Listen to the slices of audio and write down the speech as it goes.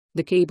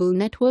The cable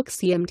network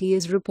CMT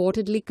is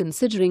reportedly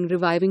considering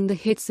reviving the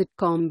hit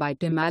sitcom by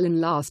Tim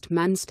Allen Last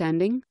Man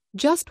Standing,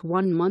 just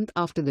 1 month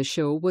after the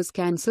show was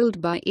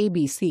cancelled by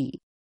ABC.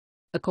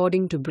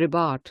 According to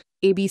Breitbart,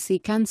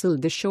 ABC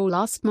cancelled the show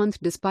last month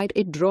despite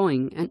it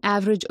drawing an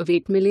average of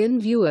 8 million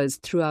viewers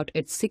throughout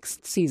its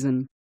 6th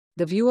season.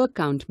 The viewer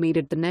count made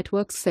it the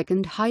network's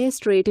second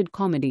highest-rated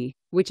comedy,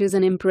 which is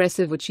an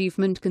impressive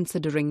achievement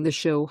considering the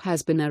show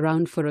has been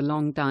around for a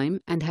long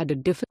time and had a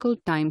difficult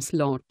time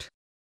slot.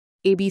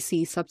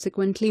 ABC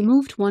subsequently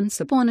moved Once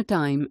Upon a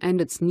Time and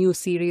its new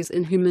series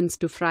Inhumans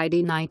to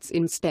Friday nights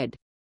instead.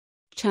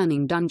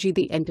 Channing Dungey,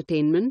 the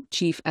entertainment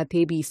chief at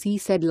ABC,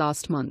 said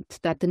last month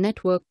that the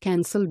network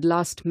cancelled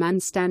Last Man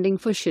Standing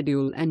for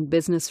schedule and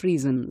business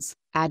reasons,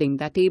 adding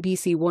that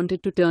ABC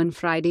wanted to turn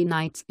Friday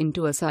nights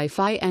into a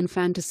sci-fi and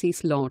fantasy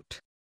slot.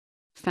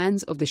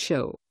 Fans of the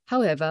show,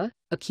 however,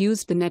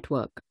 accused the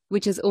network,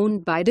 which is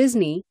owned by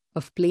Disney,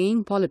 of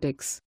playing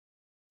politics.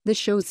 The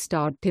show's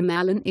star Tim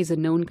Allen is a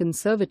known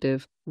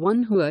conservative,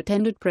 one who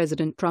attended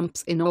President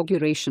Trump's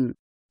inauguration.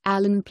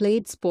 Allen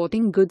played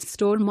sporting goods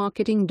store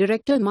marketing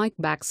director Mike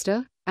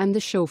Baxter, and the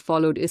show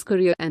followed his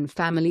career and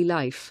family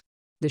life.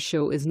 The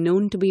show is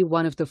known to be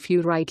one of the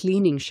few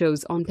right-leaning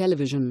shows on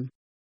television.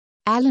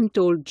 Allen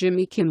told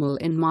Jimmy Kimmel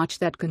in March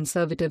that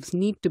conservatives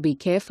need to be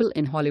careful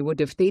in Hollywood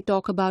if they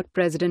talk about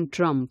President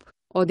Trump,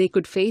 or they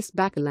could face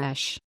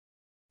backlash.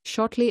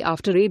 Shortly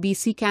after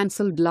ABC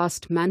cancelled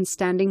Last Man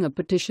Standing, a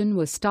petition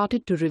was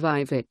started to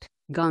revive it,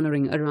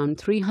 garnering around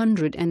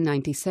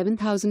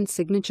 397,000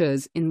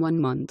 signatures in 1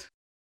 month.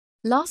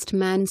 Last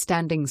Man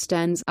Standing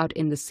stands out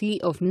in the sea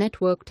of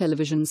network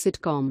television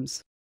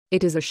sitcoms.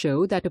 It is a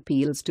show that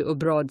appeals to a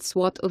broad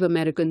swath of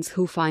Americans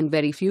who find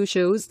very few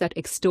shows that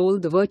extol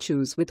the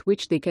virtues with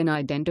which they can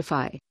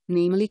identify,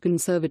 namely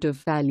conservative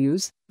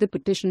values, the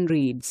petition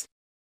reads.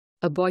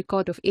 A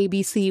boycott of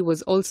ABC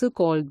was also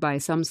called by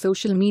some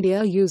social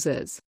media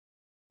users.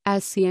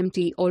 As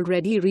CMT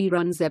already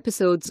reruns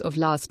episodes of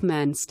Last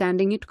Man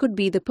Standing, it could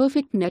be the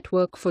perfect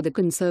network for the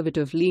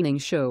conservative-leaning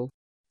show.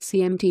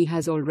 CMT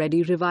has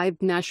already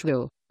revived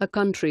Nashville, a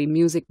country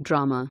music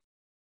drama.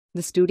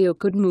 The studio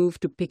could move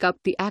to pick up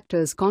the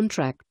actors'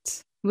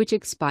 contracts, which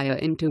expire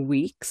in 2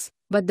 weeks,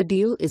 but the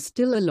deal is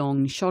still a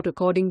long shot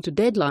according to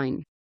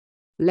Deadline.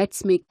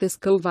 Let's make this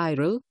go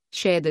viral.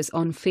 Share this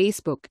on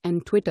Facebook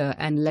and Twitter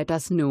and let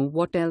us know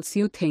what else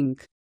you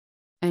think.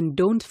 And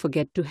don't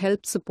forget to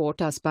help support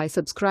us by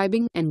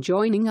subscribing and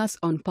joining us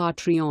on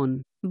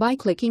Patreon by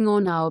clicking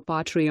on our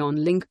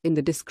Patreon link in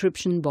the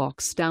description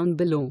box down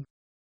below.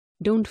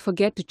 Don't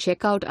forget to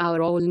check out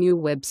our all-new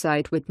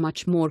website with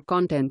much more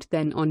content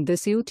than on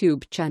this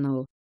YouTube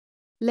channel.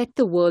 Let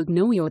the world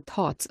know your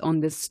thoughts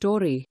on this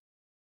story.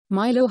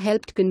 Milo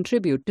helped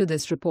contribute to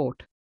this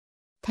report.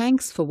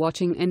 Thanks for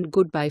watching and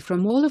goodbye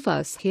from all of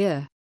us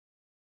here.